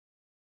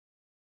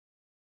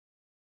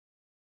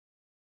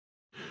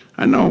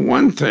I know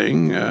one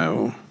thing.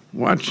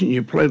 Watching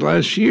you play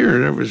last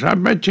year, I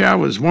bet you I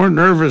was more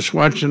nervous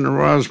watching the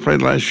Royals play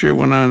last year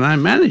when I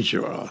managed the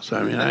Royals.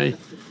 I mean,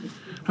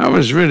 I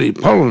was really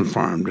pulling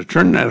for him to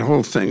turn that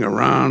whole thing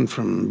around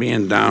from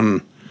being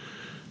down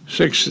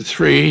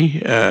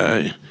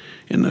 6-3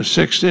 in the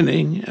sixth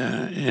inning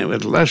and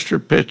with Lester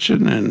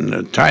pitching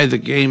and tie the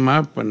game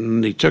up,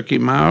 and he took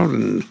him out,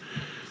 and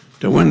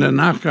to win the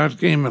knockout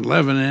game at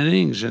 11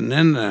 innings, and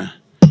then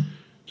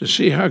to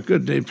see how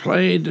good they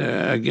played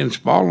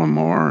against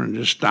Baltimore and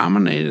just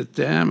dominated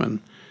them.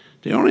 And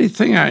the only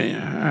thing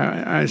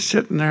I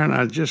sitting there and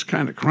I was just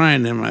kind of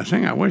crying to him, I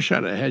think I wish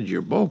I'd have had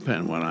your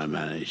bullpen when I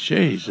managed.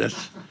 Jeez,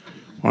 that's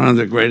one of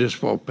the greatest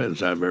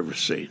bullpens I've ever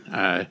seen.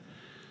 I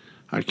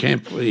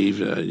can't believe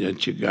that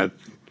you got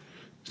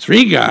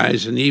three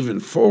guys and even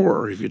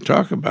four, if you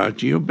talk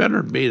about you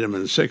better beat them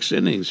in 6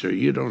 innings or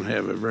you don't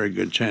have a very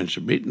good chance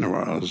of beating the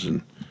Royals.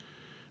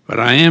 But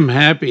I am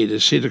happy to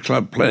see the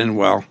club playing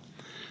well.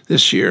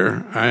 This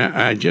year,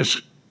 I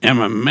just am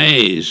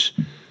amazed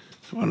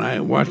when I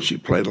watched you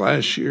play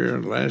last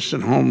year, last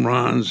in home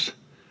runs,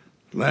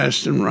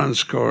 last in runs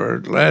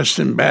scored, last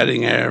in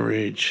batting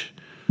average.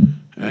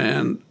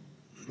 And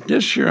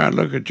this year I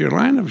look at your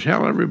lineups,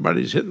 hell,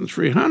 everybody's hitting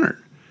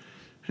 300.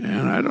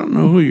 And I don't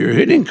know who your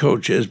hitting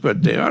coach is,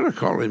 but they ought to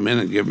call him in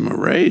and give him a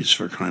raise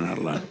for crying out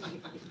loud.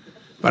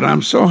 But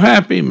I'm so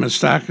happy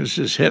Moustakas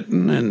is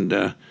hitting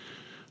and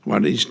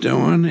what he's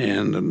doing,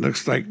 and it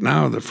looks like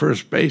now the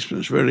first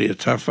baseman's really a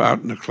tough out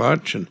in the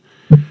clutch. And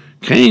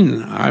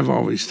Kane, I've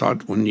always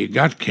thought when you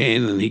got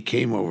Kane and he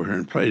came over here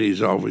and played,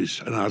 he's always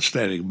an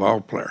outstanding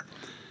ball player.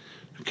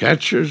 The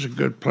catcher's a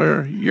good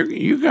player.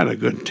 You got a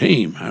good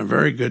team, a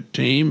very good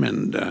team,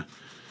 and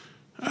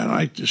I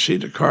like to see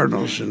the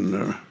Cardinals and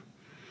the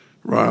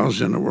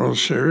Royals in the World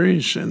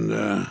Series,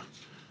 and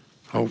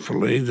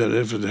hopefully that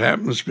if it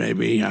happens,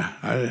 maybe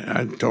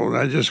I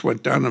just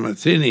went down to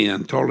Matheny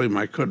and told him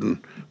I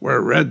couldn't wear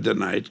red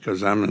tonight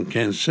because I'm in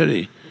Kansas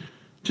City.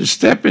 To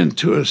step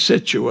into a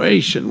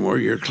situation where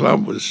your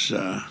club was,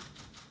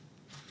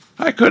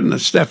 I couldn't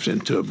have stepped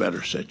into a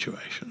better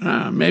situation.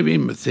 Maybe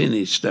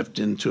Matheny stepped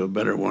into a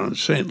better one in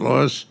St.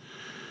 Louis.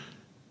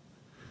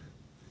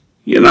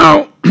 You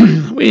know,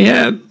 we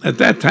had, at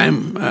that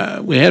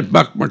time, we had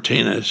Buck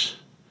Martinez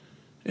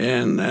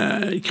and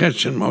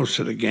catching most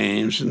of the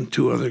games and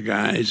 2 other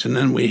guys. And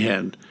then we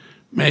had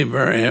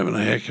Mayberry having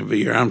a heck of a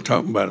year. I'm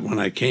talking about when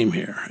I came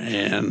here.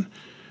 And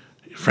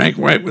Frank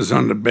White was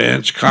on the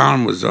bench.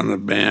 Collin was on the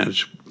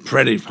bench.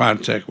 Freddie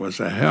Pontek was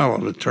a hell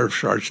of a turf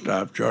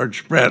shortstop.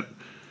 George Brett,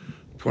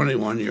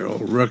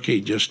 21-year-old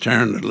rookie, just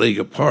tearing the league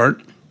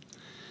apart.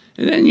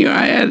 And then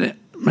I had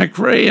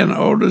McRae and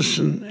Otis,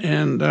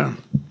 and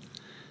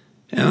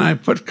I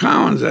put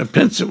Collins.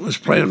 Pinsent was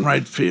playing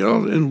right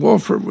field, and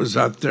Wolford was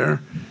out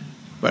there.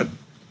 But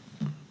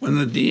when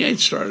the DH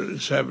started in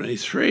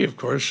 '73, of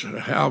course,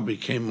 Hal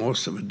became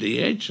most of a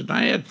DH, and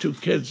I had 2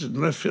 kids in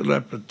left field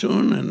at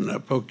Platoon, and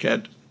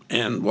Poquet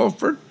and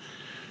Wolford.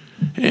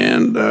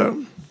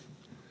 And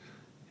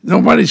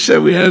nobody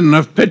said we had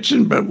enough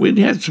pitching, but we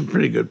had some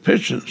pretty good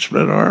pitching.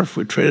 Split off.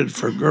 We traded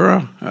for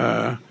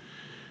Gura.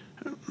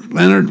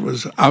 Leonard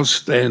was an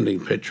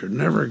outstanding pitcher.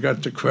 Never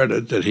got the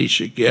credit that he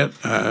should get.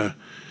 I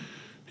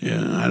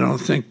don't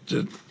think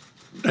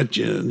that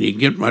you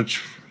get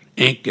much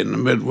ink in the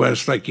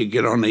Midwest like you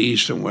get on the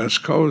East and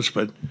West Coast,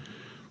 but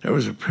there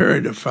was a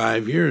period of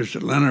 5 years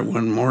that Leonard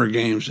won more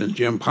games than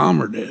Jim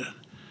Palmer did.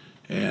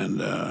 And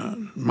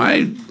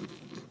my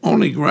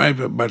only gripe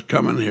about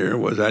coming here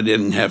was I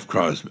didn't have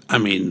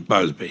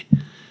Busby.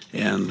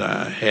 And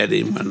had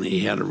him when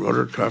he had a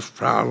rotor cuff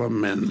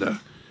problem, and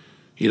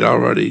he'd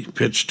already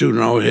pitched 2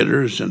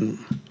 no-hitters, and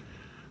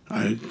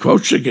I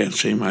coached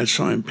against him. I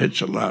saw him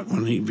pitch a lot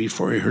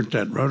before he hurt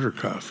that rotor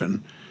cuff.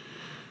 And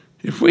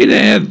if we'd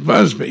had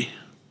Busby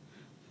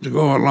to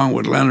go along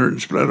with Leonard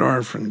and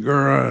Splittorff and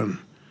Gura,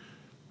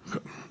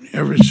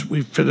 and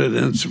we fitted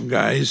in some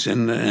guys,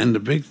 and the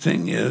big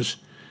thing is,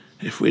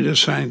 if we'd have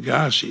signed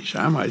Gossage,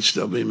 I might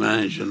still be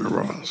managing the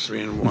Royals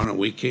 3-1, and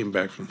we came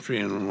back from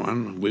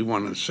 3-1. We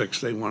won in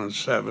 6, they won in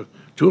 7,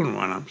 2-1.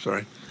 I'm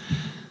sorry.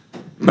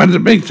 But the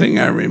big thing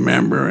I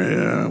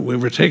remember, we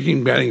were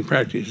taking batting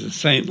practice in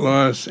St.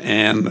 Louis,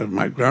 and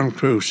my ground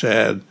crew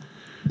said,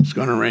 it's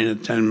going to rain in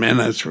 10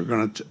 minutes. We're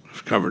going to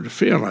cover the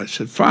field. I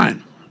said,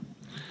 fine.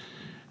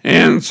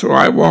 And so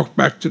I walked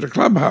back to the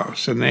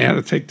clubhouse, and they had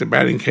to take the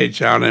batting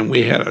cage out, and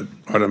we had an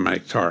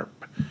automatic tarp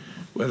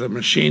with a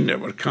machine that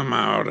would come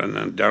out, and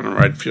then down the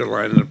right field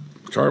line, the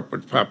tarp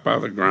would pop out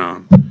of the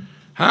ground.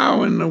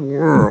 How in the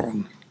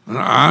world,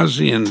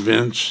 Ozzie and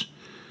Vince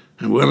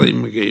and Willie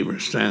McGee were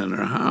standing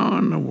there, how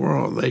in the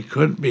world they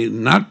could be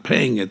not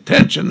paying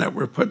attention that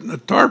we're putting the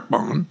tarp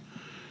on?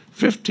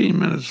 15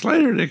 minutes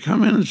later, they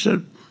come in and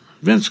said,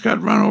 Vince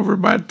got run over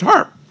by a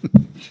tarp.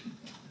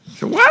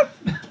 So what?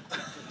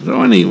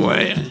 So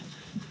anyway,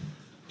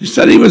 he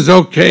said he was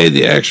okay.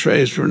 The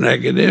x-rays were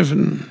negative,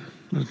 and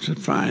I said,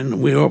 fine.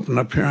 We opened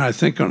up here, I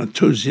think, on a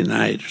Tuesday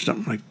night or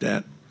something like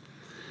that.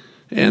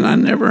 And I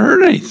never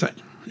heard anything.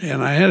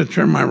 And I had to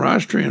turn my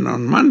roster in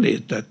on Monday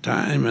at that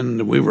time,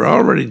 and we were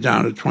already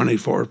down to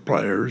 24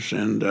 players,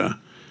 and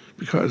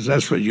because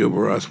that's what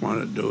Uberoth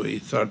wanted to do. He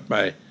thought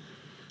by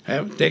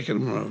having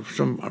taken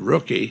a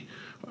rookie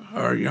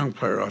or a young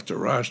player off the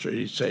roster,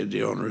 he'd save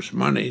the owners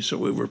money. So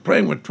we were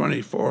playing with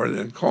 24, and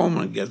then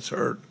Coleman gets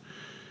hurt.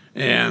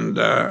 And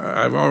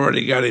I've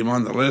already got him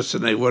on the list,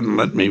 and they wouldn't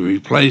let me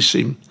replace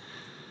him.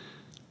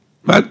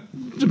 But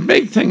the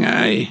big thing,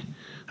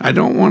 I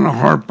don't want to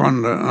harp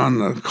on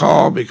the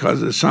call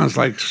because it sounds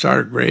like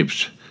sour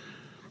grapes.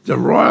 The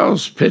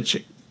Royals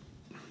pitching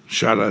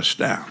shut us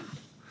down.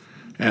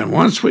 And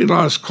once we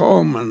lost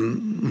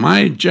Coleman,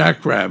 my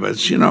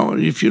Jackrabbits,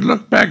 if you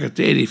look back at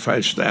the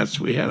 85 stats,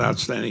 we had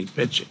outstanding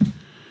pitching.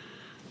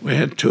 We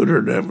had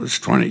Tudor that was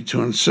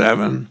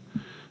 22-7.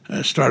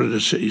 Started the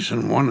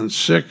season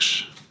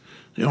 1-6.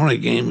 The only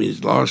game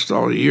he's lost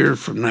all year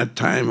from that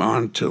time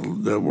on till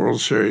the World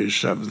Series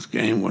 7th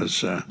game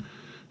was a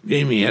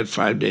game he had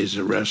 5 days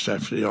of rest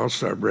after the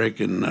All-Star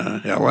break in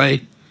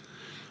L.A.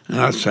 And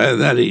outside of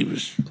that, he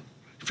was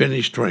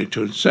finished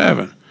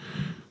 22-7.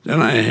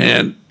 Then I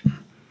had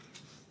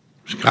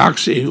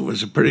Coxey, who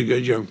was a pretty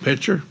good young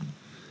pitcher.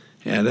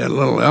 He had that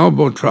little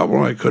elbow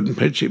trouble. I couldn't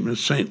pitch him in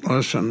St.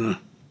 Louis on the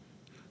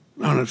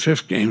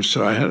 5th game,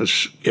 so I had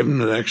to give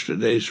him an extra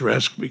day's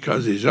rest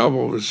because his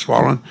elbow was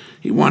swollen.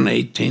 He won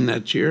 18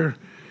 that year,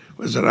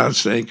 was an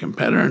outstanding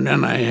competitor. And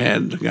then I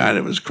had the guy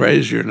that was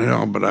crazier than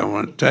hell, but I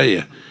want to tell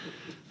you,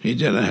 he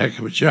did a heck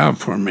of a job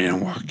for me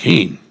on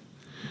Joaquin.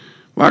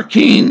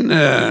 Joaquin,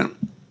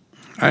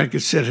 I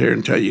could sit here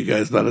and tell you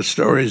guys a lot of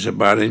stories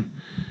about him,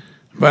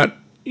 but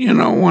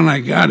when I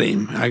got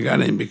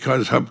him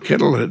because Hub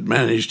Kittle had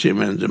managed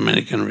him in the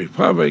Dominican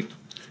Republic,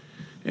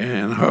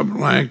 and Hub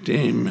liked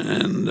him,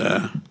 and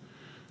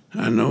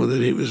I know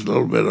that he was a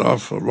little bit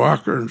off a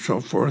rocker and so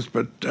forth,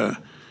 but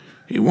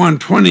he won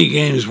 20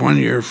 games one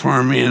year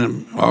for me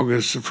in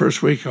August, the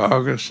first week of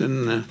August,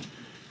 and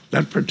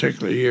that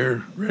particular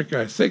year, Rick,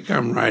 I think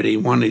I'm right, he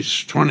won his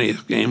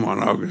 20th game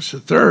on August the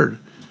 3rd,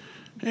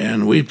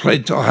 and we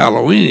played till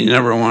Halloween. He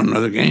never won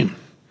another game.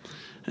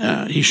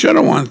 He should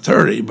have won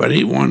 30, but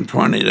he won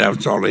 20.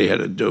 That's all he had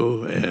to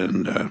do,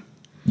 and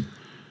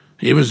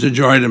he was a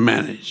joy to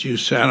manage. You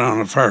sat on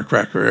a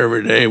firecracker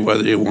every day,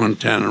 whether you won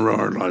 10 in a row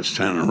or lost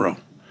 10 in a row.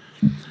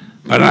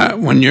 But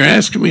when you're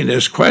asking me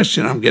this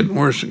question, I'm getting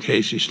worse than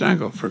Casey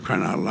Stengel, for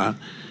crying out loud.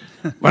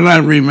 What I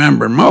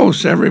remember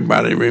most,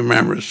 everybody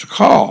remembers the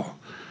call,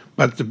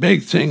 but the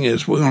big thing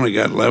is we only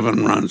got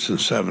 11 runs in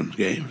 7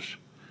 games.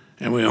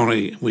 And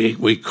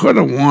we could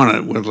have won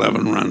it with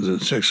 11 runs in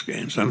 6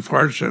 games.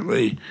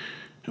 Unfortunately,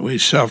 we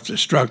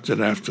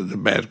self-destructed after the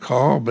bad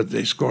call, but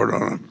they scored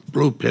on a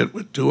blue pit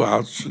with 2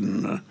 outs,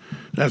 and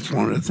that's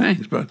one of the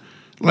things. But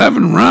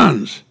 11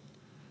 runs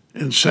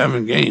in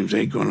 7 games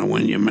ain't going to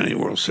win you many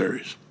World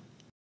Series.